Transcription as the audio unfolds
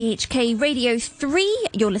HK Radio 3,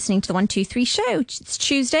 you're listening to the 123 show. It's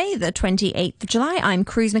Tuesday, the 28th of July. I'm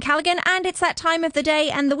Cruz McCalligan, and it's that time of the day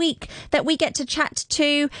and the week that we get to chat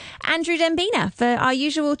to Andrew Dembina for our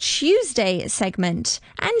usual Chewsday segment.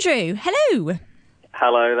 Andrew, hello.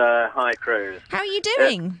 Hello there. Hi, Cruz. How are you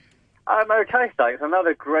doing? I'm okay, thanks.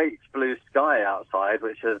 Another great blue sky outside,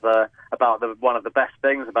 which is about one of the best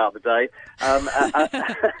things about the day.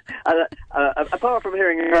 Apart from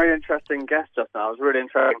hearing a very interesting guest just now, it was a really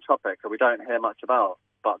interesting topic that we don't hear much about.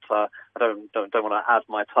 But I don't want to add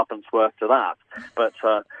my tuppence worth to that. But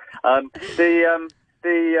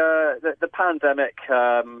the pandemic,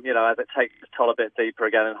 as it takes its toll a bit deeper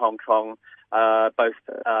again in Hong Kong, both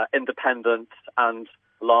independent and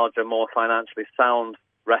larger, more financially sound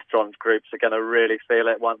restaurant groups are going to really feel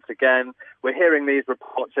it once again. We're hearing these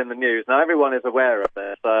reports in the news. Now, everyone is aware of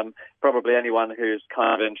this. Probably anyone who's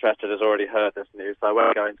kind of interested has already heard this news, so I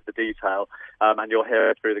won't go into the detail, and you'll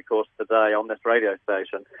hear it through the course of the day on this radio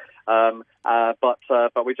station.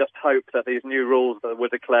 But we just hope that these new rules that were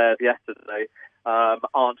declared yesterday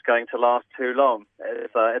aren't going to last too long.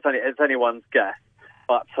 It's anyone's guess.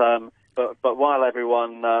 But while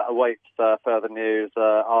everyone awaits further news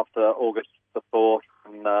after August the 4th,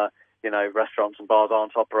 and restaurants and bars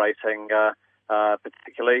aren't operating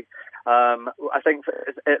particularly, I think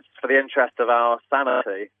it's for the interest of our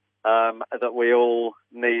sanity that we all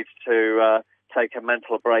need to take a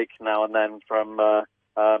mental break now and then from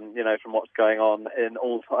what's going on in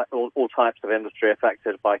all types of industry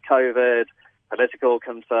affected by COVID, political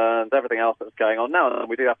concerns, everything else that's going on now, and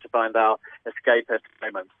we do have to find our escapist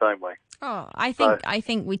moments, don't we? Oh, I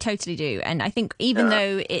think we totally do. And I think even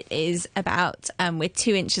though it is about, we're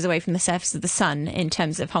 2 inches away from the surface of the sun in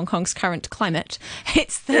terms of Hong Kong's current climate,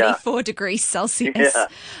 it's 34 degrees Celsius.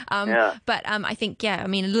 But I think, a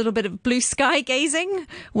little bit of blue sky gazing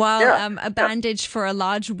while a bandage for a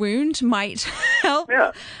large wound might help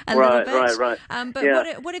a little bit. Right.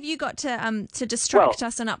 But what have you got to distract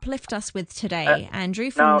us and uplift us with today,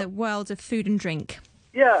 Andrew, from the world of food and drink?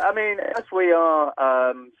 Yeah, I mean, as we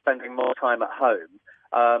are spending more time at home,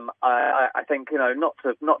 I think not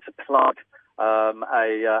to plug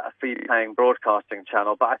a fee-paying broadcasting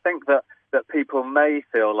channel, but I think that people may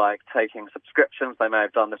feel like taking subscriptions. They may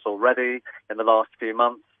have done this already in the last few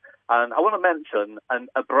months, and I want to mention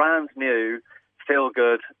a brand new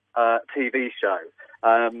feel-good TV show.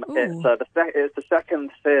 It's the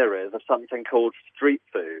second series of something called Street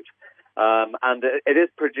Food. And it is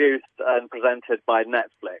produced and presented by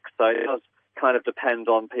Netflix, so it does kind of depend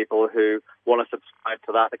on people who want to subscribe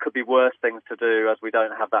to that. There could be worse things to do, as we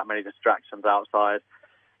don't have that many distractions outside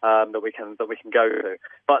that we can go to.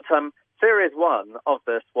 But series 1 of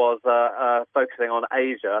this was focusing on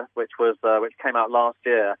Asia, which came out last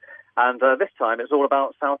year, and this time it's all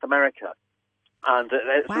about South America. And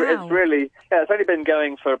it's only been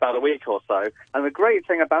going for about a week or so. And the great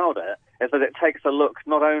thing about it is that it takes a look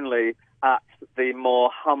not only at the more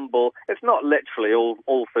humble, it's not literally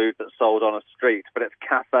all food that's sold on a street, but it's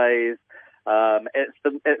cafes, it's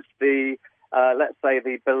the let's say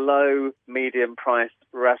the below medium priced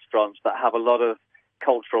restaurants that have a lot of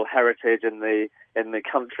cultural heritage in the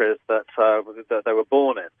countries that they were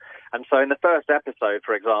born in. And so in the first episode,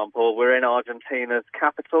 for example, we're in Argentina's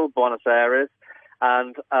capital, Buenos Aires.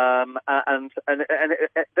 And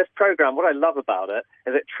this program, what I love about it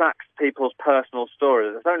is it tracks people's personal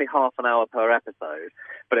stories. It's only half an hour per episode,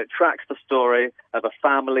 but it tracks the story of a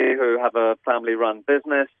family who have a family-run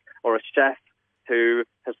business, or a chef who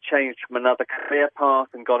has changed from another career path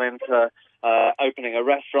and gone into opening a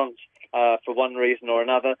restaurant for one reason or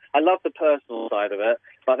another. I love the personal side of it,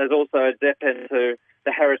 but there's also a dip into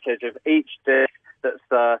the heritage of each dish that's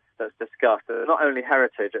discussed. It's not only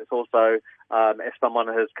heritage, it's also if someone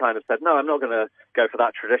has kind of said, no, I'm not going to go for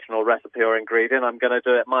that traditional recipe or ingredient, I'm going to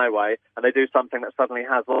do it my way, and they do something that suddenly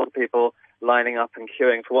has all the people lining up and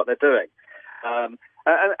queuing for what they're doing. And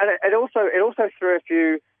it also threw a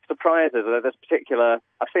few surprises. This particular,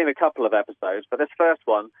 I've seen a couple of episodes, but this first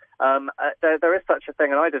one, there is such a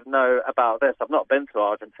thing, and I didn't know about this. I've not been to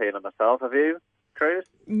Argentina myself. Have you, Cruz?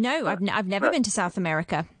 No, I've never been to South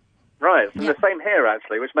America. Right, it's the same here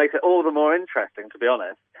actually, which makes it all the more interesting, to be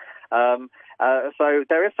honest. So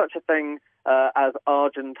there is such a thing as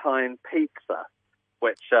Argentine pizza,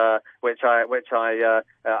 which I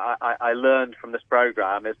learned from this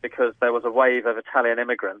program is because there was a wave of Italian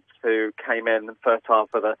immigrants who came in the first half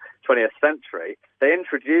of the 20th century. They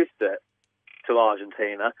introduced it to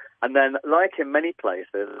Argentina, and then, like in many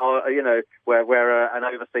places, or where an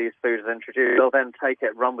overseas food is introduced, they'll then take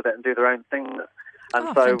it, run with it, and do their own thing.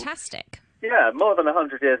 And fantastic! Yeah, more than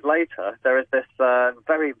 100 years later, there is this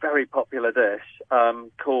very, very popular dish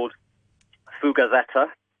called fugazzetta,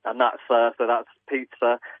 and that's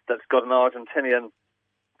pizza that's got an Argentinian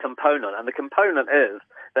component. And the component is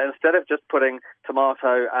that instead of just putting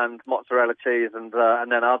tomato and mozzarella cheese and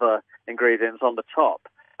then other ingredients on the top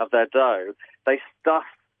of their dough, they stuff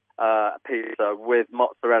pizza with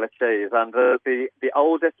mozzarella cheese. And the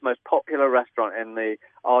oldest, most popular restaurant in the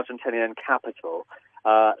Argentinian capital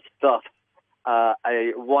stuffed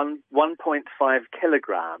a 1.5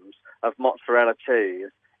 kilograms of mozzarella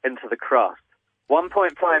cheese into the crust.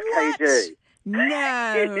 1.5 kg. No.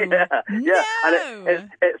 Yeah. No.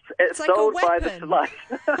 And it's like sold by the slice.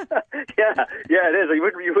 yeah, it is.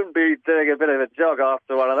 You wouldn't be doing a bit of a jog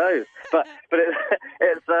after one of those. But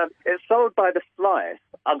it's sold by the slice,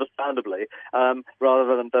 understandably,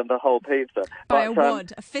 rather than the whole pizza. By a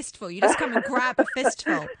wad, a fistful. You just come and grab a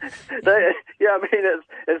fistful.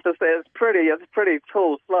 It's pretty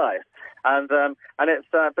tall slice. And it's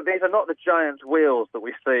but these are not the giant wheels that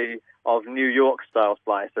we see of New York style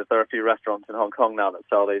slices. There are a few restaurants in Hong Kong now that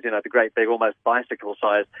sell these, the great big, almost bicycle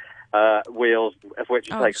sized wheels of which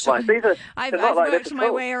you take slice. I've worked my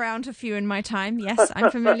way around a few in my time. Yes, I'm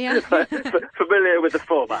familiar. Familiar with the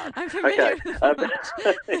format. I'm familiar with the format.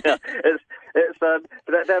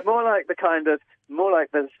 They're more like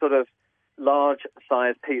the sort of large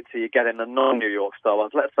size pizza you get in the non-New York style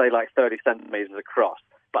ones. Let's say like 30 centimeters across.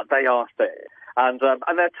 But they are thick, and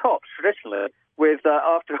they're topped traditionally with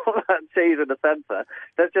after all that cheese in the centre,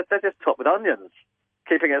 they're just topped with onions,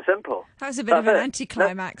 keeping it simple. That was a bit of an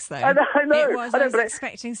anticlimax, though. I know. It was. I was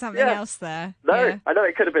expecting something else there. No, yeah. I know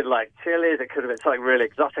it could have been like chilies. It could have been something really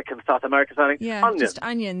exotic in South America. Something. Yeah, onions. just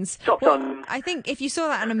onions. Chopped onions. I think if you saw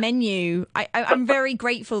that on a menu, I'm very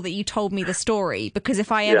grateful that you told me the story, because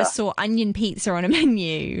if I ever saw onion pizza on a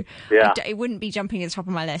menu, it wouldn't be jumping at the top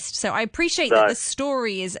of my list. So I appreciate that the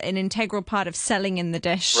story is an integral part of selling in the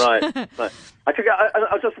dish. Right.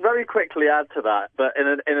 I'll just very quickly add to that, but in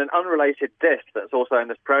an unrelated dish that's also in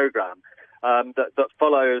this programme, that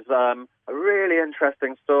follows a really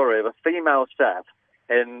interesting story of a female chef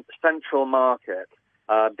in Central Market,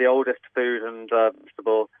 the oldest fruit and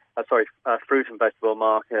vegetable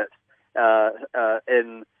market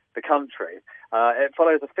in the country. It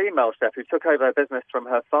follows a female chef who took over her business from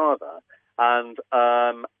her father, and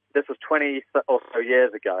this was 20 or so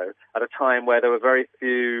years ago, at a time where there were very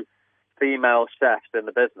few female chefs in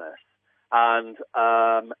the business, and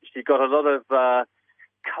she got a lot of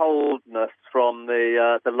coldness from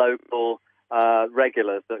the local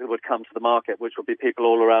regulars that would come to the market, which would be people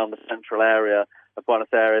all around the central area of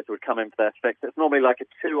Buenos Aires who would come in for their fix. It's normally like a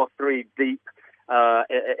 2 or 3 deep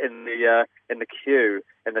in the queue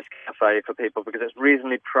in this cafe for people, because it's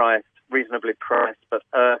reasonably priced but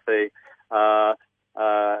earthy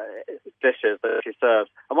dishes that she serves.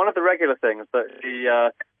 And one of the regular things that she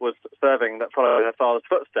was serving that followed her father's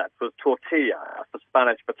footsteps was tortilla, the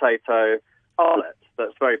Spanish potato omelette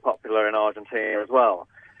that's very popular in Argentina as well.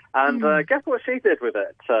 And guess what she did with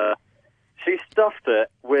it? She stuffed it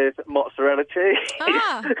with mozzarella cheese.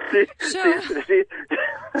 In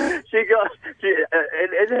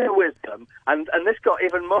her wisdom, and this got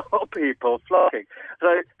even more people flocking.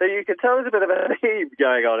 So you can tell there's a bit of a theme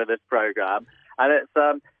going on in this programme. And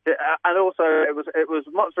and also it was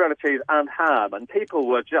mozzarella cheese and ham, and people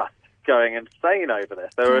were just going insane over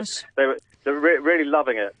this. They were really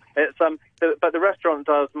loving it. It's but the restaurant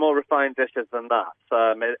does more refined dishes than that.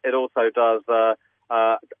 It also does a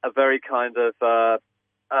very kind of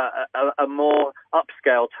a more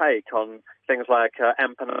upscale take on things like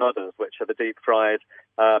empanadas, which are the deep fried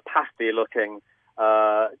pasty-looking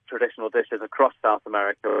traditional dishes across South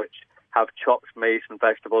America, which have chopped meat and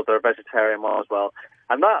vegetables. They're a vegetarian one as well.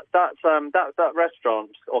 And that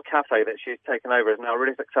restaurant or cafe that she's taken over is now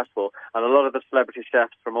really successful, and a lot of the celebrity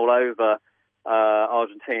chefs from all over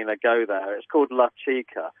Argentina go there. It's called La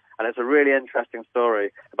Chica, and it's a really interesting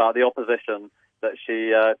story about the opposition that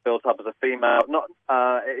she built up as a female. Not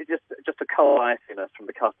just a cold iciness from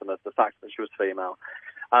the customers, the fact that she was female.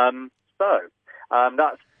 I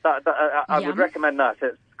would recommend that.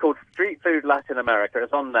 It's called Street Food Latin America.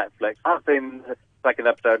 It's on Netflix. I've seen the second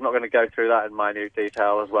episode. I'm not going to go through that in minute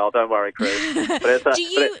detail as well. Don't worry, Chris.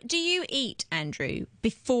 Do you eat, Andrew,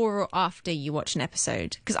 before or after you watch an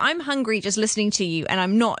episode? Because I'm hungry just listening to you, and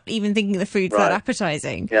I'm not even thinking the food's that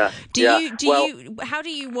appetizing. Yeah. How do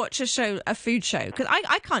you watch a food show? Because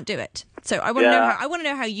I can't do it. So I want to know how. I want to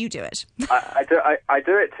know how you do it. I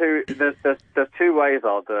do it too. There's 2 ways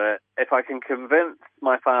I'll do it. If I can convince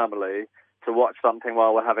my family to watch something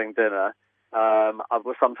while we're having dinner,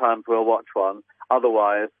 sometimes we'll watch one.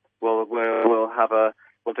 Otherwise, we'll have a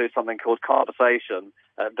we'll do something called conversation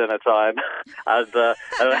at dinner time, and then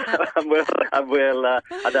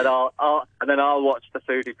I'll watch the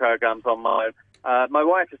foodie programs on mine. My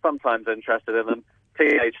wife is sometimes interested in them.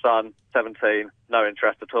 Teenage son, 17, no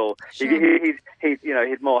interest at all. Sure.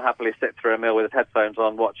 He'd more happily sit through a meal with his headphones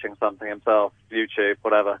on, watching something himself, YouTube,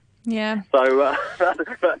 whatever. Yeah. So, but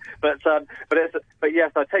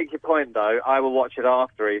yes, I take your point though. I will watch it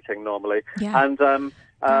after eating normally. Yeah. And there's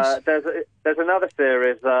another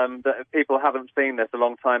series that people haven't seen this a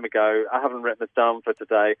long time ago. I haven't written this down for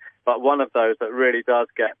today, but one of those that really does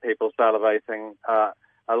get people salivating a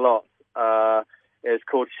lot is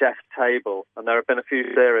called Chef's Table, and there have been a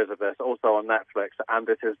few series of this also on Netflix, and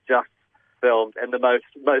it is just filmed in the most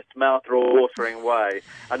mouth-watering way.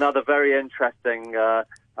 Another very interesting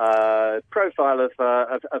profile of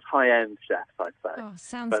high-end chefs, I'd say. Oh,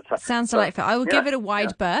 sounds delightful. I will give it a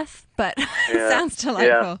wide berth, but it sounds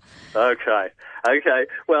delightful. Yeah. Okay.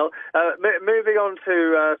 Well, moving on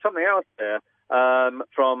to something else here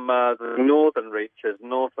from the northern reaches,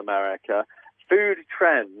 North America. Food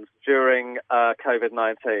trends during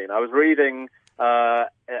COVID-19. I was reading a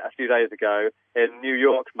few days ago in New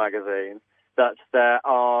York Magazine that there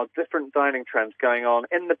are different dining trends going on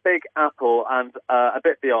in the Big Apple and a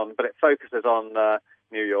bit beyond, but it focuses on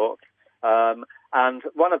New York. And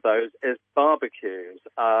one of those is barbecuing.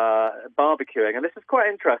 And this is quite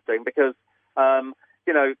interesting because,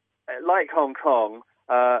 like Hong Kong,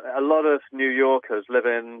 a lot of New Yorkers live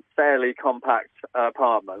in fairly compact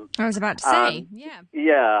apartments. I was about to say, yeah.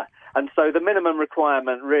 Yeah, and so the minimum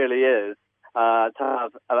requirement really is to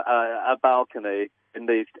have a balcony in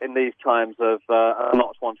these times of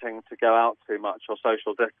not wanting to go out too much or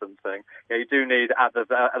social distancing. You do need, at the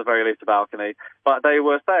very least, a balcony. But they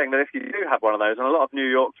were saying that if you do have one of those, and a lot of New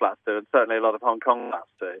York flats do, and certainly a lot of Hong Kong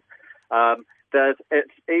flats do,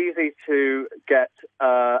 it's easy to get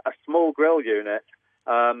a small grill unit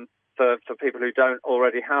for people who don't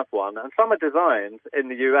already have one. And some are designed in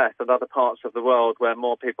the US and other parts of the world where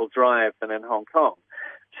more people drive than in Hong Kong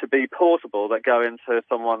to be portable, that go into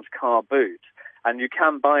someone's car boot. And you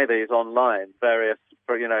can buy these online,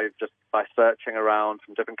 just by searching around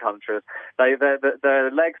from different countries. They're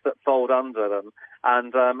legs that fold under them,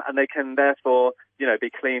 and they can therefore, be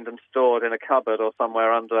cleaned and stored in a cupboard or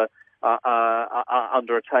somewhere under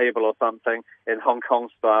a table or something in Hong Kong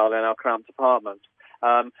style in our cramped apartments.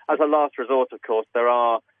 As a last resort, of course, there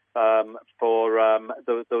are for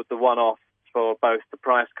the one-off for both the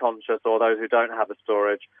price-conscious or those who don't have a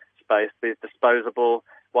storage space, these disposable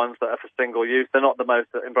ones that are for single use. They're not the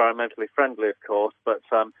most environmentally friendly, of course, but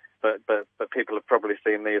people have probably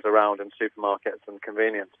seen these around in supermarkets and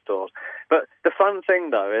convenience stores. But the fun thing,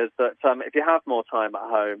 though, is that if you have more time at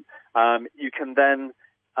home, you can then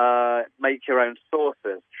make your own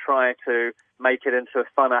sauces. Try to make it into a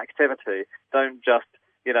fun activity. Don't just,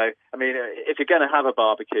 if you're going to have a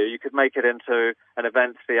barbecue, you could make it into an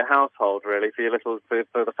event for your household, really,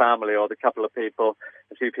 for the family or the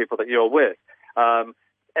few people that you're with.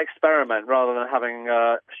 Experiment rather than having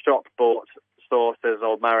shop-bought sauces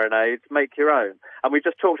or marinades. Make your own. And we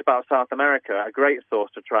just talked about South America. A great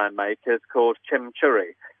sauce to try and make is called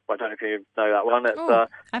chimichurri. Well, I don't know if you know that one.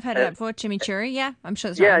 I've heard of that before. Chimichurri. Yeah, I'm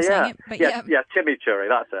sure that's how I'm saying it. But yeah, chimichurri.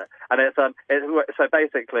 That's it. And it's so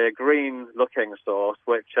basically a green-looking sauce,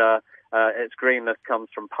 which its greenness comes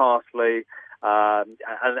from parsley, and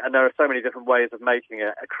there are so many different ways of making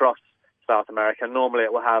it across South America. Normally,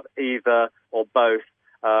 it will have either or both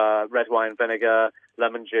red wine vinegar,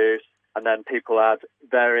 lemon juice, and then people add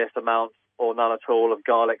various amounts or none at all of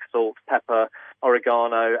garlic, salt, pepper,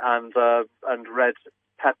 oregano, and red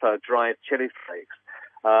pepper, dried chili flakes.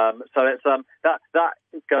 So it's that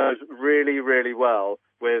goes really, really well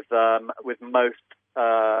with most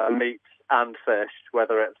meats and fish,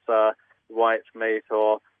 whether it's white meat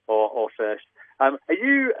or fish.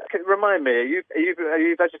 Remind me, are you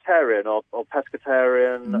vegetarian or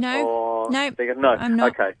pescatarian? No, vegan? No, I'm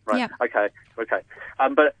not. Okay, right. Yeah. Okay.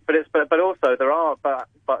 But also there are but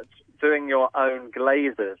doing your own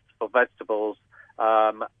glazes for vegetables,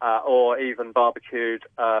 or even barbecued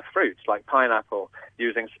fruits like pineapple,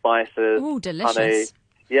 using spices, ooh, delicious. honey,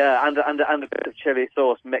 and a bit of chili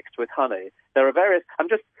sauce mixed with honey. There are various.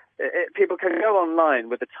 People can go online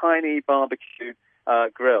with a tiny barbecue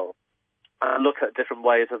grill and look at different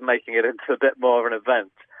ways of making it into a bit more of an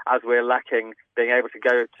event, as we're lacking being able to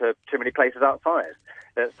go to too many places outside.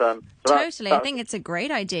 Totally. I think it's a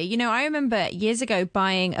great idea. I remember years ago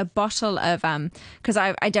buying a bottle of, because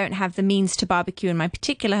I don't have the means to barbecue in my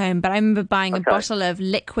particular home, but I remember buying a bottle of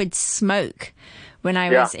liquid smoke, when I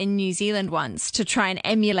was in New Zealand once to try and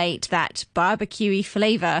emulate that barbecue-y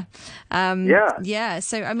flavour. Yeah.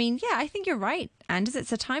 So, I mean, I think you're right, Anders.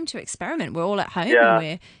 It's a time to experiment. We're all at home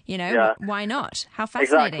and why not? How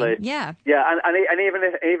fascinating. Exactly. Yeah. Yeah, and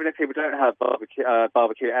even if people don't have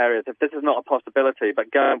barbecue areas, if this is not a possibility,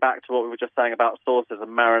 but going back to what we were just saying about sauces and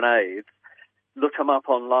marinades, look them up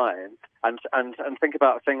online and think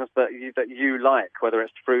about things that you like, whether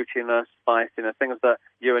it's fruitiness, spiciness, things that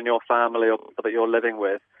you and your family or people that you're living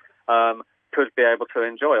with could be able to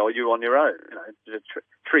enjoy, or you on your own.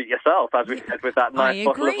 Treat yourself, as we said, with that nice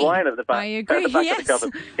bottle of wine at the back. I agree. Yes. Of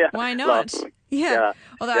the cupboard. Why not?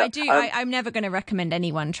 Although I'm never going to recommend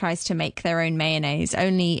anyone tries to make their own mayonnaise,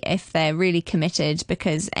 only if they're really committed,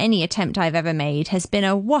 because any attempt I've ever made has been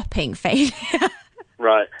a whopping failure.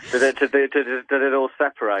 Right. Did it all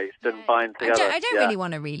separate? Didn't bind together? I don't really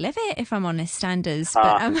want to relive it, if I'm honest, Anders.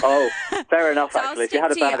 But, fair enough, so actually. If you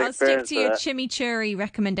had a bad experience, I'll stick to your chimichurri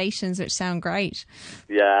recommendations, which sound great.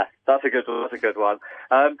 Yeah, that's a good one.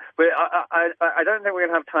 But I don't think we're going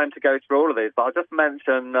to have time to go through all of these, but I'll just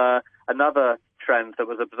mention another trend that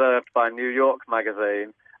was observed by New York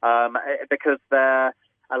Magazine, because they're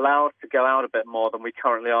allowed to go out a bit more than we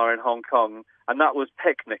currently are in Hong Kong, and that was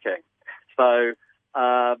picnicking. So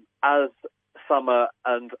as summer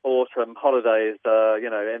and autumn holidays,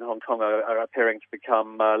 in Hong Kong are appearing to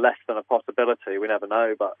become less than a possibility. We never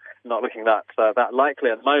know, but not looking that likely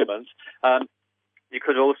at the moment. You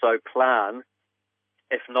could also plan,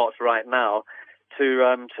 if not right now,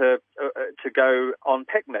 to go on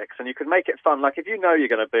picnics, and you could make it fun. Like if you know you're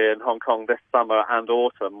going to be in Hong Kong this summer and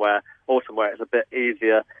autumn, where it's a bit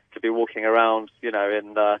easier to be walking around,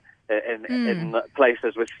 in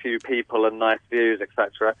places with few people and nice views,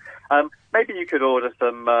 etc. Maybe you could order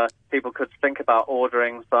some. People could think about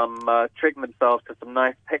ordering some, treating themselves to some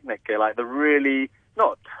nice picnic gear, like the really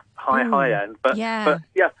not high end, but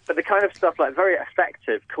the kind of stuff like very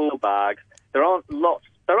effective, cool bags. There aren't lots.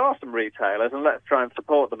 There are some retailers, and let's try and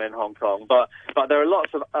support them in Hong Kong. But there are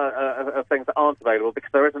lots of things that aren't available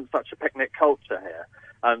because there isn't such a picnic culture here.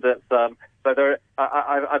 And it's so there.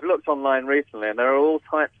 I've looked online recently, and there are all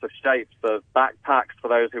types of shapes of backpacks for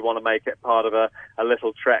those who want to make it part of a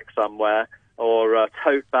little trek somewhere, or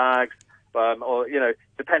tote bags, or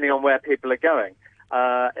depending on where people are going.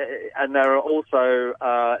 And there are also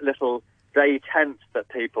little day tents that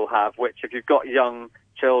people have, which if you've got young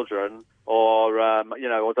children or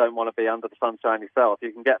don't want to be under the sunshine yourself,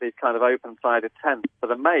 you can get these kind of open-sided tents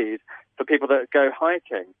that are made for people that go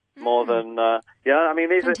hiking more than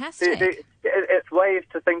these fantastic. It's ways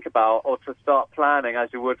to think about, or to start planning as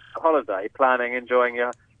you would holiday, enjoying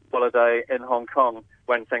your holiday in Hong Kong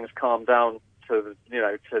when things calm down to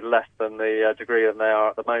less than the degree than they are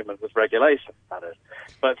at the moment with regulation, that is.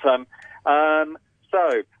 But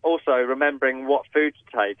so, also remembering what food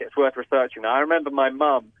to take, it's worth researching. Now, I remember my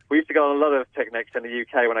mum, we used to go on a lot of picnics in the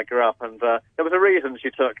UK when I grew up, and there was a reason she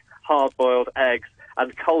took hard-boiled eggs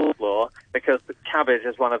and coleslaw, because the cabbage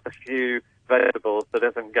is one of the few vegetables that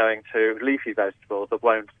isn't going to, leafy vegetables that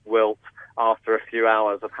won't wilt after a few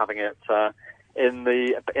hours of having it in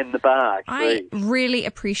the bag. I really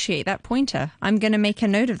appreciate that pointer. I'm going to make a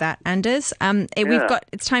note of that, Anders.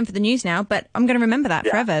 It's time for the news now, but I'm going to remember that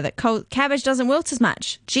forever, that cabbage doesn't wilt as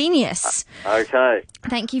much. Genius. Okay.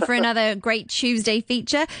 Thank you for another great Chewsday feature.